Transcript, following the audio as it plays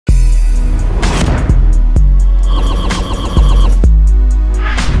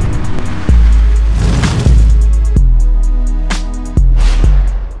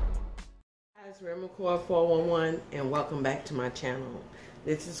welcome back to my channel.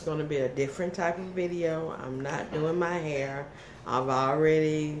 This is going to be a different type of video. I'm not doing my hair. I've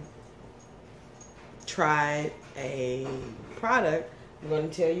already tried a product. I'm going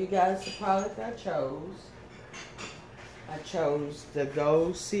to tell you guys the product I chose. I chose the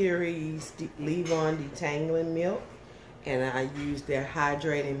Gold Series Leave-On Detangling Milk, and I used their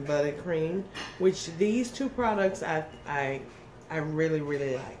Hydrating Buttercream, which these two products I really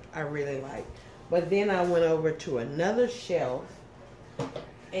like. I really like. But then I went over to another shelf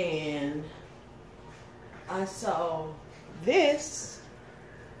and I saw this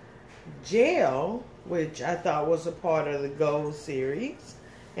gel, which I thought was a part of the Gold Series,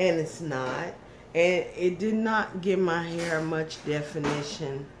 and it's not. And it did not give my hair much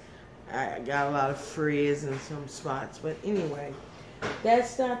definition. I got a lot of frizz and some spots. But anyway,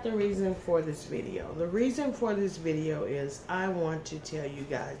 that's not the reason for this video. The reason for this video is I want to tell you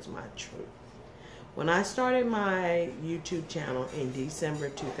guys my truth. When I started my YouTube channel in December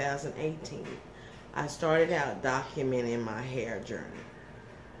 2018, I started out documenting my hair journey.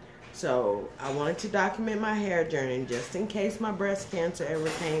 So I wanted to document my hair journey just in case my breast cancer ever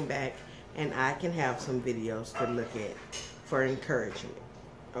came back, and I can have some videos to look at for encouragement.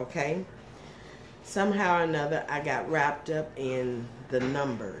 Okay? Somehow or another, I got wrapped up in the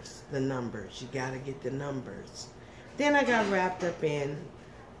numbers. The numbers. You got to get the numbers. Then I got wrapped up in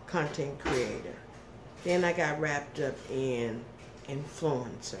content creator. Then I got wrapped up in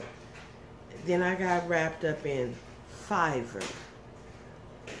influencer. Then I got wrapped up in FIVERR.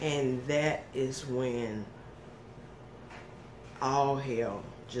 And that is when all hell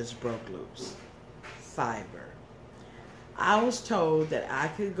just broke loose. FIVERR. I was told that I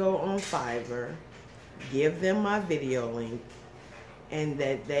could go on FIVERR, give them my video link, and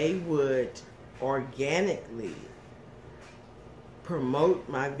that they would organically promote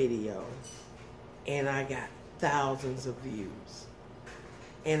my video. And I got thousands of views.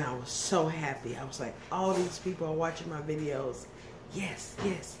 And I was so happy. I was like, all these people are watching my videos. Yes,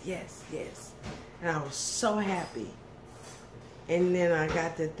 yes, yes, yes. And I was so happy. And then I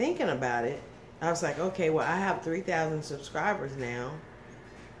got to thinking about it. I was like, okay, well, I have 3,000 subscribers now.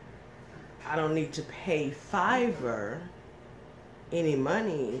 I don't need to pay FIVERR any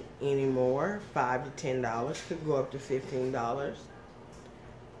money anymore. $5 to $10 could go up to $15.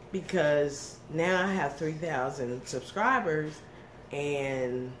 Because now I have 3,000 subscribers,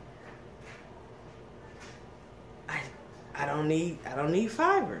 and I don't need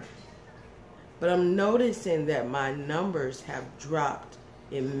FIVERR. But I'm noticing that my numbers have dropped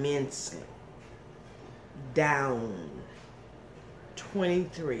immensely. Down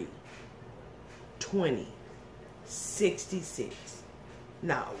 23, 20, 66.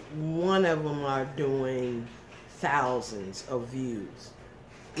 Not one of them are doing thousands of views,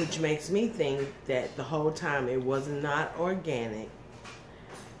 which makes me think that the whole time it was not organic,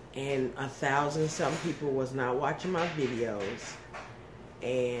 and 1,000 some people was not watching my videos,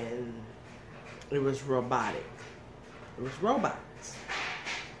 and it was robotic. It was robots.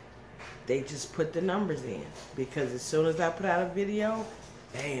 They just put the numbers in, because as soon as I put out a video,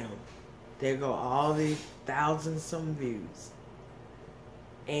 bam, there go all these 1,000 some views.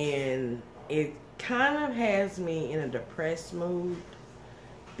 And it kind of has me in a depressed mood,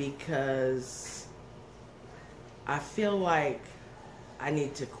 because I feel like I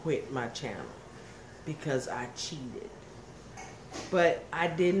need to quit my channel because I cheated. But I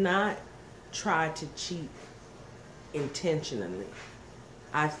did not try to cheat intentionally.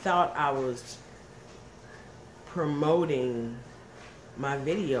 I thought I was promoting my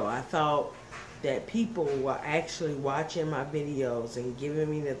video. I thought that people were actually watching my videos and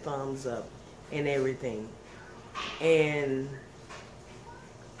giving me the thumbs up and everything. And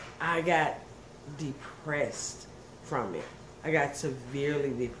I got depressed from it. I got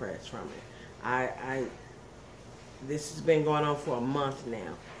severely depressed from it. This has been going on for a month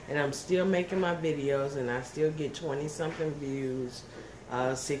now, and I'm still making my videos, and I still get 20-something views,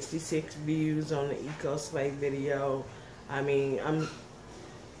 66 views on the Eco Slave video. I mean,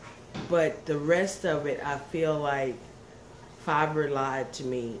 but the rest of it, I feel like FIVERR lied to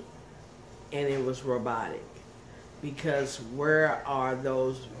me, and it was robotic. Because where are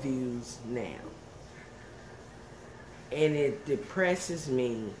those views now? And it depresses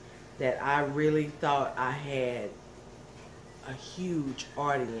me that I really thought I had a huge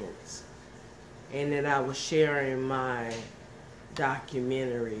audience, and that I was sharing my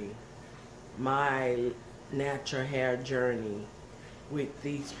documentary, my natural hair journey, with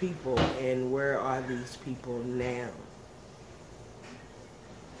these people, and where are these people now?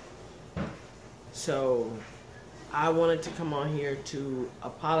 So I wanted to come on here to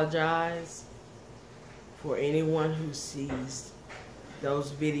apologize for anyone who sees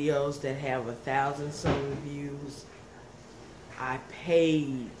those videos that have 1,000-some views. I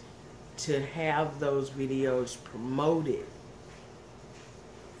paid to have those videos promoted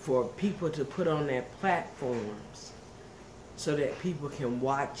for people to put on their platforms so that people can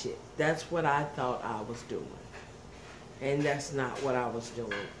watch it. That's what I thought I was doing. And that's not what I was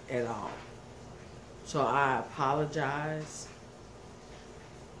doing at all. So I apologize.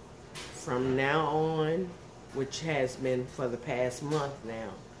 From now on, which has been for the past month now,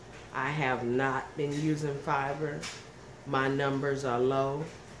 I have not been using FIVERR. My numbers are low.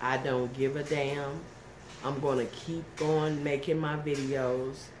 I don't give a damn. I'm going to keep going making my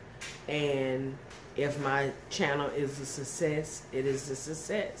videos. And if my channel is a success, it is a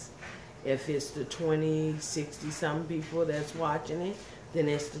success. If it's the 20, 60-some people that's watching it, then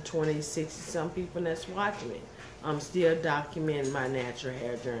it's the 20, 60-some people that's watching it. I'm still documenting my natural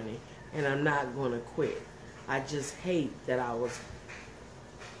hair journey, and I'm not going to quit. I just hate that I was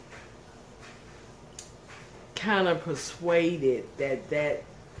kind of persuaded that that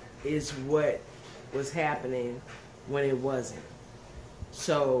is what was happening when it wasn't.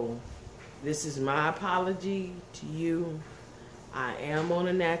 So this is my apology to you. I am on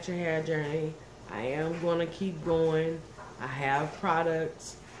a natural hair journey. I am going to keep going. I have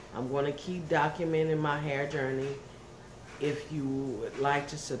products. I'm going to keep documenting my hair journey. If you would like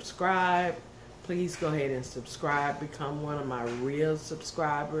to subscribe, please go ahead and subscribe. Become one of my real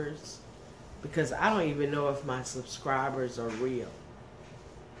subscribers. Because I don't even know if my subscribers are real.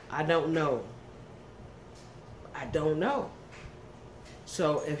 I don't know. I don't know.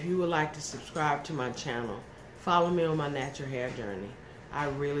 So if you would like to subscribe to my channel, follow me on my natural hair journey. I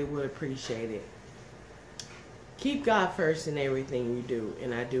really would appreciate it. Keep God first in everything you do,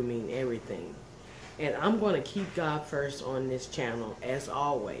 and I do mean everything. And I'm going to keep God first on this channel as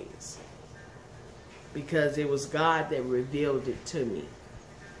always, because it was God that revealed it to me.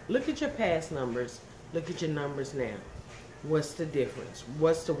 Look at your past numbers. Look at your numbers now. What's the difference?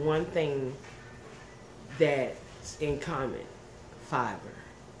 What's the one thing that's in common? FIVERR.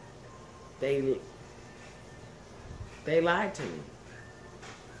 They lied to me.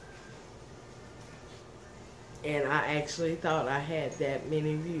 And I actually thought I had that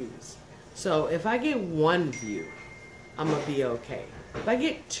many views. So if I get 1 view, I'm going to be okay. If I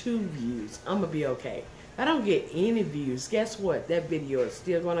get 2 views, I'm going to be okay. If I don't get any views, guess what? That video is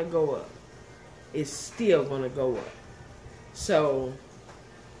still going to go up. It's still going to go up. So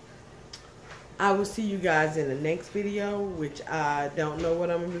I will see you guys in the next video, which I don't know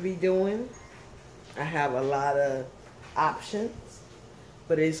what I'm going to be doing. I have a lot of options,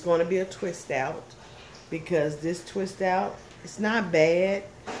 but it's going to be a twist out, because this twist out, it's not bad,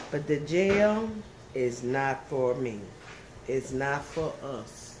 but the gel is not for me. It's not for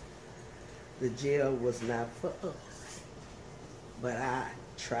us. The gel was not for us, but I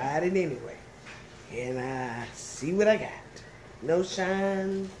tried it anyway, and I see what I got. No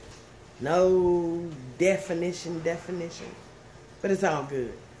shine, no definition, but it's all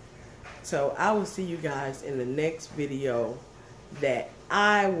good. So I will see you guys in the next video that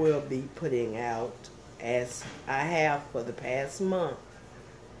I will be putting out, as I have for the past month.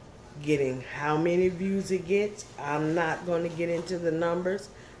 Getting how many views it gets, I'm not going to get into the numbers.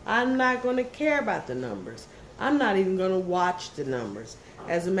 I'm not going to care about the numbers. I'm not even going to watch the numbers.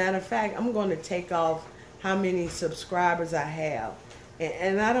 As a matter of fact, I'm going to take off how many subscribers I have,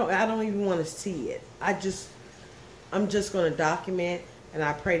 and I don't even want to see it. I'm just going to document, and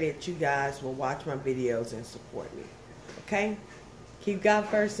I pray that you guys will watch my videos and support me. Okay? Keep God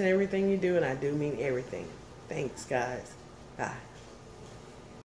first in everything you do, and I do mean everything. Thanks, guys. Bye.